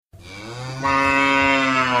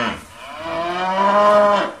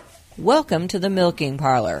Welcome to the Milking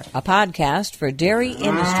Parlor, a podcast for dairy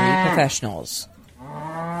industry professionals.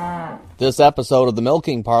 This episode of the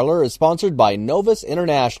Milking Parlor is sponsored by Novus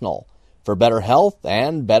International for better health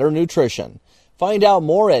and better nutrition. Find out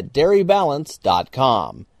more at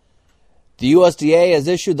dairybalance.com. The USDA has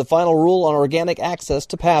issued the final rule on organic access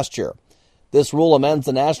to pasture. This rule amends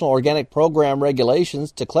the National Organic Program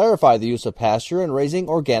regulations to clarify the use of pasture in raising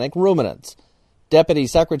organic ruminants. Deputy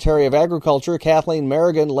Secretary of Agriculture Kathleen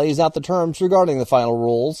Merrigan lays out the terms regarding the final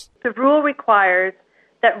rules. The rule requires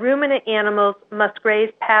that ruminant animals must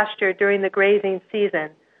graze pasture during the grazing season,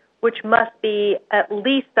 which must be at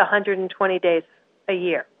least 120 days a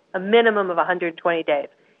year, a minimum of 120 days.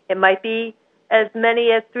 It might be as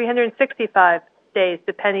many as 365 days,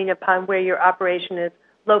 depending upon where your operation is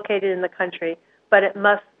located in the country, but it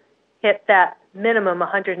must hit that minimum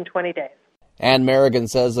 120 days. And Merrigan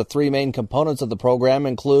says the three main components of the program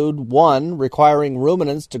include, 1, requiring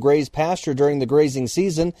ruminants to graze pasture during the grazing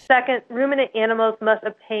season. Second, ruminant animals must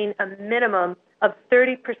obtain a minimum of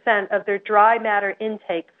 30% of their dry matter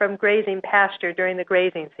intake from grazing pasture during the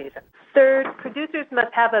grazing season. Third, producers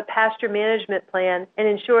must have a pasture management plan and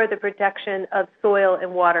ensure the protection of soil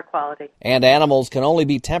and water quality. And animals can only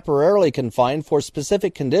be temporarily confined for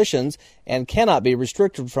specific conditions and cannot be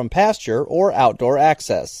restricted from pasture or outdoor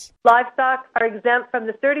access. Livestock are exempt from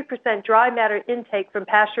the 30% dry matter intake from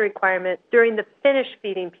pasture requirement during the finish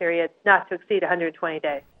feeding period, not to exceed 120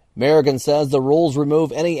 days. Merrigan says the rules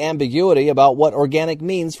remove any ambiguity about what organic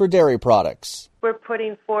means for dairy products. We're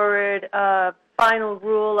putting forward a final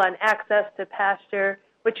rule on access to pasture,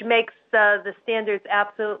 which makes the standards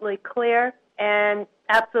absolutely clear and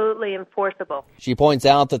absolutely enforceable. She points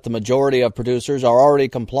out that the majority of producers are already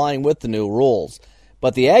complying with the new rules.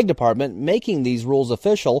 But the Ag Department making these rules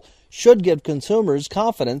official should give consumers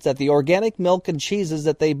confidence that the organic milk and cheeses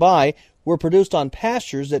that they buy were produced on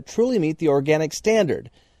pastures that truly meet the organic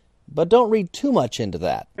standard. But don't read too much into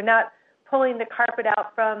that. We're not pulling the carpet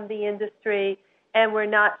out from the industry, and we're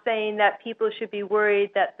not saying that people should be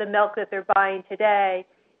worried that the milk that they're buying today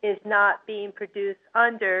is not being produced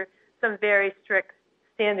under some very strict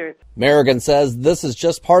standards. Merrigan says this is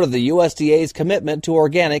just part of the USDA's commitment to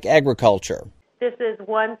organic agriculture. This is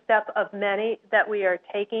one step of many that we are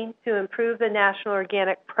taking to improve the National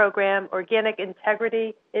Organic Program. Organic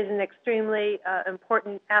integrity is an extremely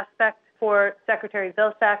important aspect for Secretary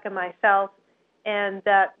Vilsack and myself, and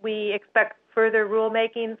that we expect further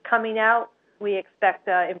rulemakings coming out. We expect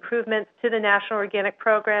improvements to the National Organic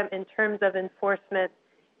Program in terms of enforcement,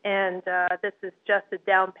 and this is just a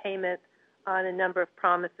down payment on a number of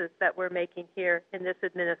promises that we're making here in this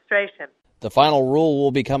administration. The final rule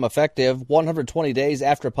will become effective 120 days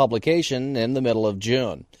after publication in the middle of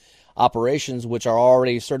June. Operations which are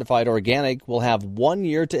already certified organic will have 1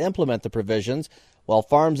 year to implement the provisions, while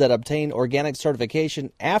farms that obtain organic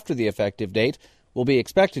certification after the effective date will be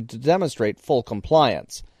expected to demonstrate full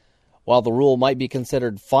compliance. While the rule might be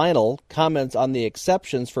considered final, comments on the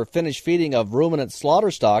exceptions for finished feeding of ruminant slaughter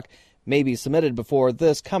stock may be submitted before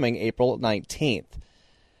this coming April 19th.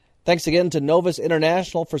 Thanks again to Novus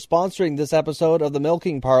International for sponsoring this episode of the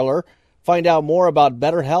Milking Parlor. Find out more about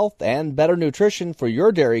better health and better nutrition for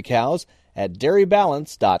your dairy cows at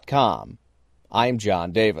dairybalance.com. I'm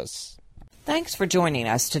John Davis. Thanks for joining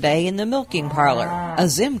us today in the Milking Parlor, a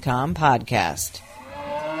Zimcom podcast.